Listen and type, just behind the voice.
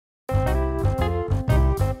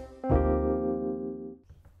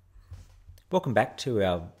Welcome back to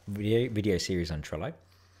our video series on Trello.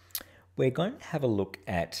 We're going to have a look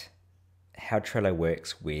at how Trello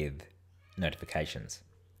works with notifications.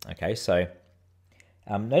 Okay, so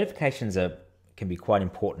notifications can be quite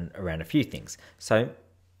important around a few things. So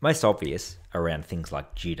most obvious around things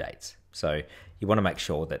like due dates. So you want to make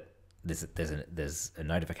sure that there's a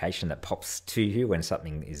notification that pops to you when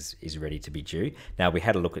something is ready to be due. Now, we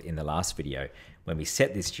had a look at in the last video when we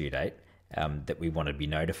set this due date that we want to be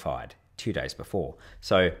notified 2 days before.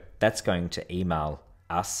 So that's going to email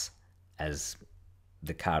us as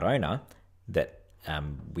the card owner that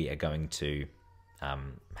we are going to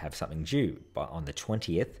have something due on the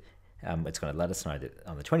 20th. It's going to let us know that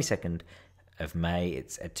on the 22nd of May,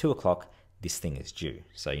 it's at 2 o'clock, this thing is due.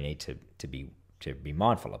 So you need to be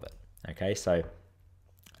mindful of it. Okay, so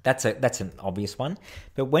that's an obvious one.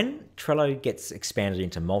 But when Trello gets expanded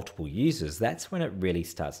into multiple users, that's when it really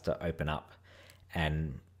starts to open up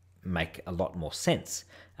and make a lot more sense.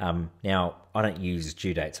 Now, I don't use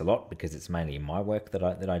due dates a lot because it's mainly my work that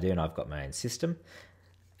I do, and I've got my own system.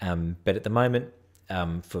 But at the moment,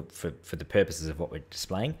 for the purposes of what we're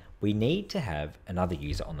displaying, we need to have another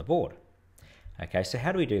user on the board. Okay, so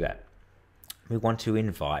how do we do that? We want to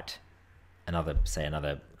invite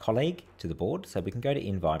another colleague to the board. So we can go to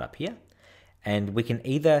invite up here, and we can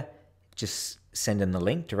either just send them the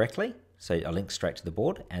link directly, so a link straight to the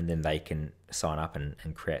board, and then they can sign up and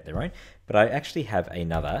create their own. But I actually have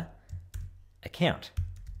another account.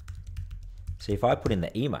 So if I put in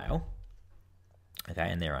the email, okay,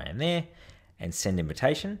 and there I am there, and send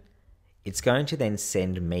invitation, it's going to then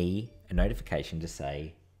send me a notification to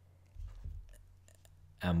say,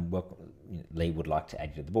 Lee would like to add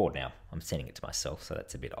you to the board. Now, I'm sending it to myself, so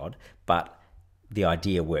that's a bit odd, but the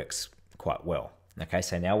idea works quite well. Okay,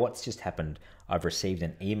 so now what's just happened, I've received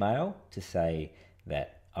an email to say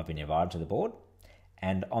that I've been invited to the board,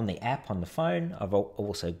 and on the app on the phone, I've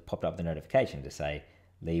also popped up the notification to say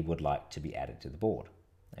Lee would like to be added to the board.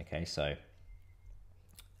 Okay, so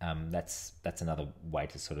that's another way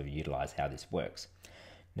to sort of utilize how this works.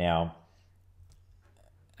 Now,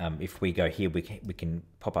 if we go here, we can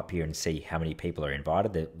pop up here and see how many people are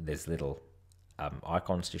invited. There's little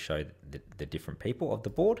icons to show the different people of the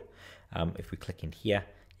board. If we click in here,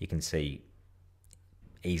 you can see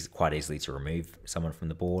quite easily to remove someone from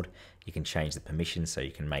the board. You can change the permissions, so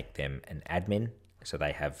you can make them an admin, so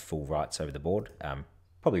they have full rights over the board.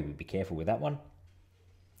 Probably be careful with that one,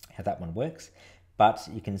 how that one works, but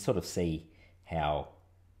you can sort of see how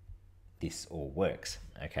this all works.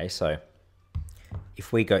 Okay, so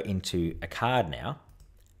if we go into a card now,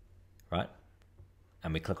 right,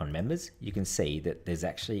 and we click on members, you can see that there's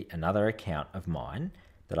actually another account of mine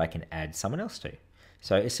that I can add someone else to.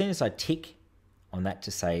 So as soon as I tick on that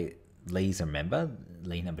to say Lee's a member,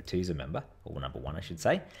 Lee number 2 is a member, or number 1 I should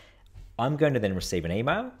say, I'm going to then receive an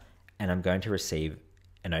email, and I'm going to receive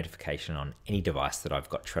a notification on any device that I've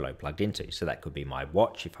got Trello plugged into. So that could be my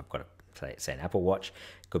watch, if I've got say an Apple Watch,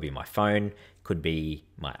 could be my phone, could be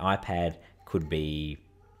my iPad, could be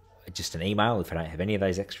just an email if I don't have any of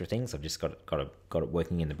those extra things. I've just got it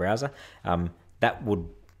working in the browser. That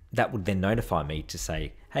would then notify me to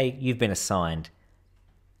say, hey, you've been assigned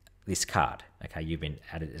this card. Okay, you've been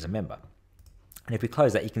added as a member. And if we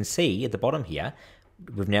close that, you can see at the bottom here,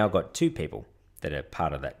 we've now got 2 people that are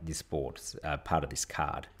part of this board, part of this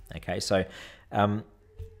card. Okay, so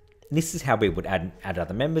this is how we would add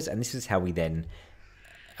other members, and this is how we then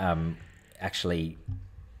actually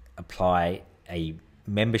apply a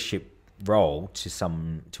membership role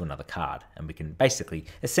to another card, and we can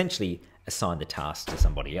essentially assign the task to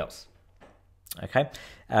somebody else. Okay,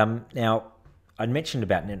 now I mentioned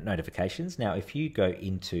about notifications. Now, if you go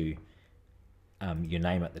into your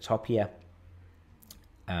name at the top here,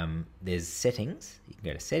 there's settings. You can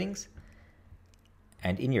go to settings,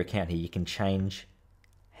 and in your account here, you can change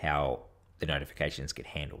how the notifications get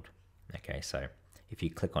handled. Okay, so if you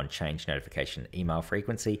click on change notification email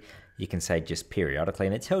frequency, you can say just periodically,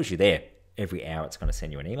 and it tells you there every hour it's going to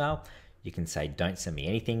send you an email. You can say don't send me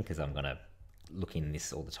anything because I'm going to look in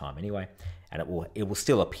this all the time anyway, and it will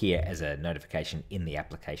still appear as a notification in the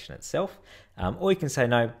application itself. Or you can say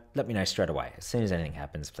no, let me know straight away. As soon as anything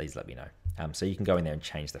happens, please let me know. So you can go in there and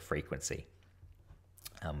change the frequency,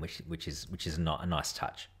 which is not a nice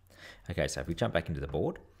touch. Okay, so if we jump back into the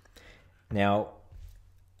board now.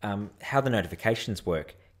 How the notifications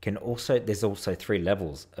work there's also 3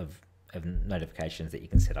 levels of notifications that you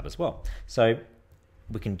can set up as well. So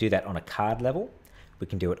we can do that on a card level, we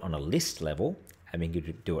can do it on a list level, and we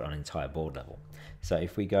can do it on an entire board level. So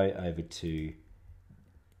if we go over to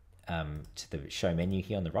the show menu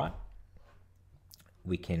here on the right,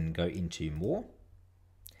 we can go into more,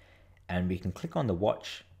 and we can click on the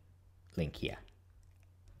watch link here,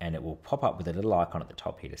 and it will pop up with a little icon at the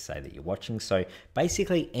top here to say that you're watching. So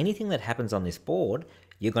basically anything that happens on this board,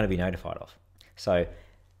 you're going to be notified of. So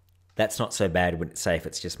that's not so bad when, say, if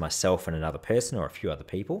it's just myself and another person or a few other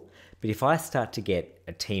people. But if I start to get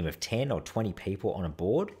a team of 10 or 20 people on a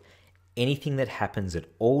board, anything that happens at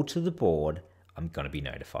all to the board, I'm going to be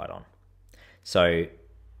notified on. So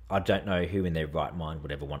I don't know who in their right mind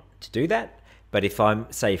would ever want to do that. But if I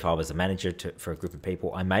was a manager for a group of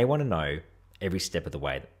people, I may want to know every step of the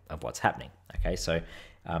way of what's happening. Okay, so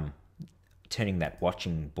turning that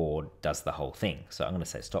watching board does the whole thing. So I'm going to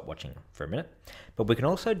say stop watching for a minute. But we can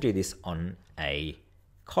also do this on a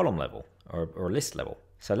column level or a list level.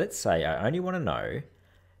 So let's say I only want to know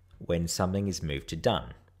when something is moved to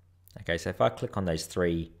done. Okay, so if I click on those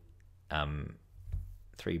three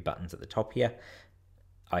buttons at the top here,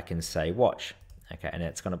 I can say watch. Okay, and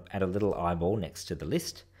it's going to add a little eyeball next to the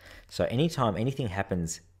list. So anytime anything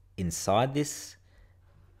happens inside this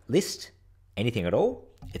list, anything at all,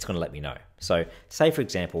 it's going to let me know. So say, for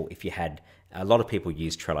example, if you had a lot of people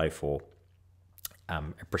use Trello for a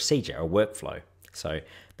procedure, a workflow. So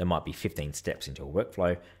there might be 15 steps into a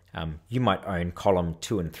workflow. You might own column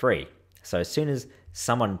 2 and 3. So as soon as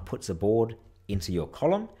someone puts a board into your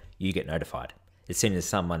column, you get notified. As soon as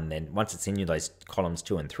someone then, once it's in those columns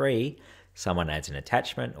 2 and 3, someone adds an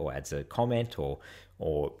attachment or adds a comment or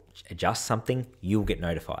adjusts something, you'll get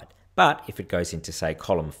notified. But if it goes into, say,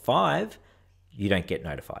 column 5, you don't get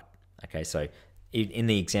notified. Okay, so in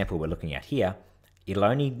the example we're looking at here, it'll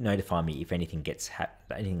only notify me if anything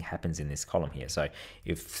happens in this column here. So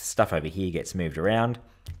if stuff over here gets moved around,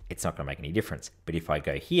 it's not going to make any difference. But if I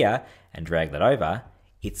go here and drag that over,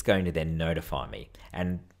 it's going to then notify me.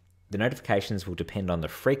 And the notifications will depend on the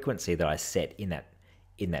frequency that I set in that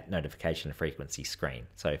notification frequency screen.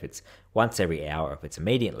 So if it's once every hour, if it's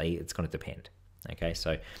immediately, it's going to depend. Okay,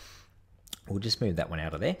 so we'll just move that one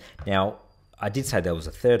out of there. Now, I did say there was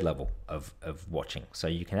a third level of watching. So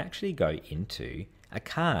you can actually go into a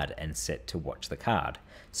card and set to watch the card.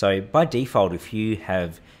 So by default, if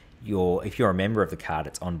you're a member of the card,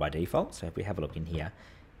 it's on by default. So if we have a look in here,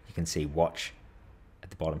 you can see watch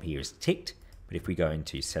at the bottom here is ticked. But if we go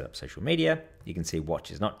into set up social media, you can see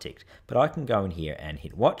watch is not ticked. But I can go in here and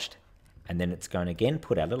hit watched, and then it's going to again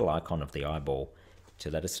put our little icon of the eyeball to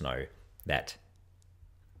let us know that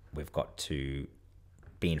we've got to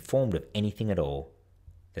be informed of anything at all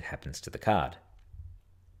that happens to the card.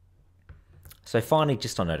 So finally,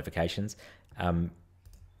 just on notifications,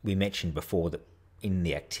 we mentioned before that in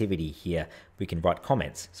the activity here, we can write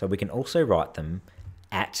comments. So we can also write them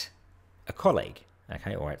at a colleague,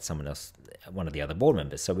 okay, or at someone else, one of the other board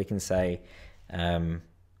members. So we can say,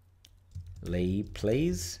 Lee,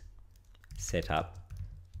 please set up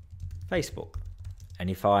Facebook.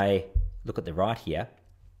 And if I look at the right here,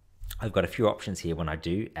 I've got a few options here when I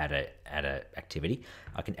do add a activity.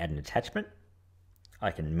 I can add an attachment, I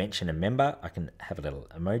can mention a member, I can have a little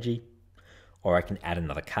emoji, or I can add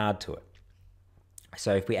another card to it.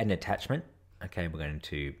 So if we add an attachment, okay, we're going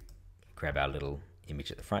to grab our little image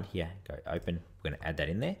at the front here, go open, we're going to add that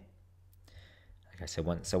in there. Okay, so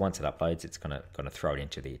once it uploads, it's going to throw it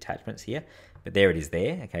into the attachments here, but there it is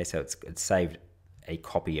there. Okay, so it's saved a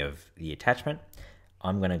copy of the attachment.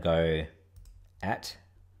 I'm going to go at,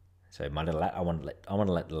 so I want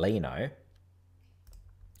to let Lee know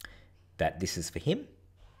that this is for him.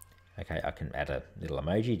 Okay, I can add a little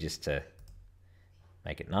emoji just to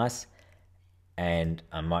make it nice, and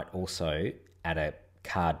I might also add a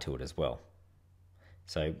card to it as well.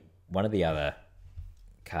 So one of the other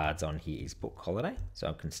cards on here is book holiday, so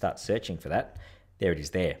I can start searching for that. There it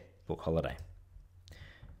is there, book holiday.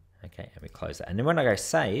 Okay, and we close that, and then when I go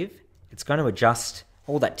save, it's going to adjust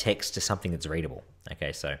all that text to something that's readable.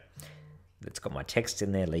 Okay, so it's got my text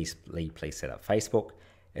in there, Lee, please set up Facebook.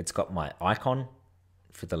 It's got my icon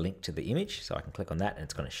for the link to the image, so I can click on that and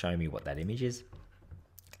it's going to show me what that image is.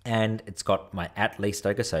 And it's got my @Lee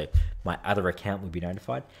Stoker, so my other account will be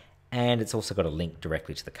notified. And it's also got a link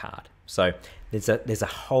directly to the card. So there's a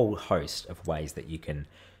whole host of ways that you can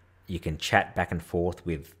chat back and forth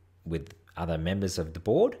with other members of the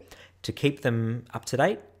board to keep them up to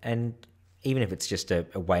date, and even if it's just a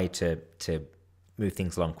way to move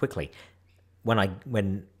things along quickly.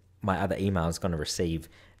 When my other email is going to receive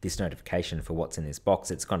this notification for what's in this box,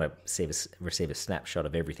 it's going to receive a snapshot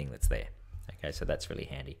of everything that's there. Okay, so that's really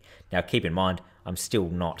handy. Now keep in mind, I'm still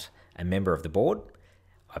not a member of the board.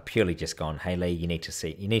 I purely just gone, hey Lee, you need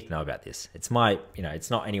to know about this. It's it's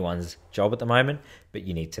not anyone's job at the moment, but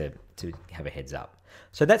you need to have a heads up.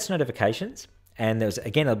 So that's notifications. And there's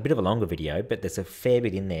again a bit of a longer video, but there's a fair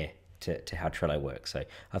bit in there to how Trello works. So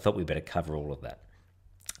I thought we better cover all of that.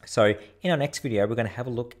 So in our next video, we're going to have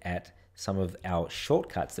a look at some of our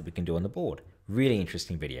shortcuts that we can do on the board. Really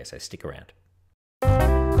interesting video, so stick around.